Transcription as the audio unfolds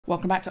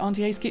Welcome back to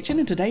Auntie A's Kitchen,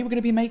 and today we're going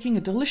to be making a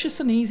delicious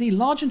and easy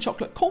large and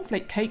chocolate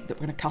cornflake cake that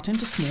we're going to cut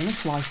into smaller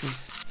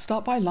slices.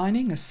 Start by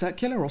lining a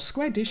circular or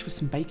square dish with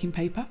some baking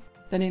paper.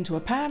 Then into a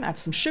pan, add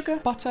some sugar,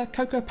 butter,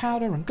 cocoa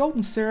powder and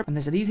golden syrup, and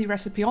there's an easy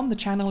recipe on the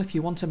channel if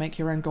you want to make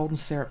your own golden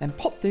syrup. Then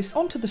pop this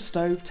onto the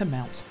stove to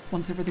melt.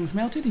 Once everything's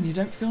melted and you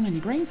don't feel any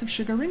grains of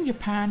sugar in your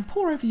pan,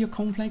 pour over your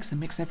cornflakes and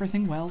mix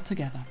everything well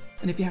together.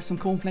 And if you have some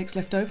cornflakes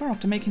left over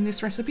after making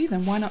this recipe,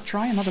 then why not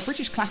try another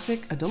British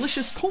classic, a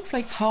delicious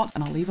cornflake tart,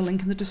 and I'll leave a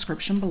link in the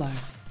description below.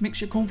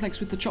 Mix your cornflakes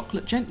with the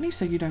chocolate gently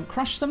so you don't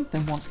crush them,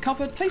 then once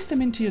covered, place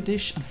them into your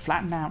dish and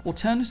flatten out.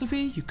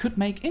 Alternatively, you could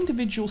make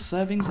individual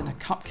servings in a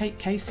cupcake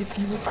case if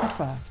you would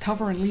prefer.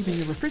 Cover and leave in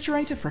your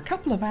refrigerator for a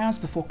couple of hours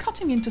before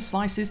cutting into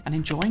slices and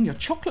enjoying your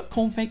chocolate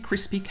cornflake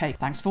crispy cake.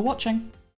 Thanks for watching.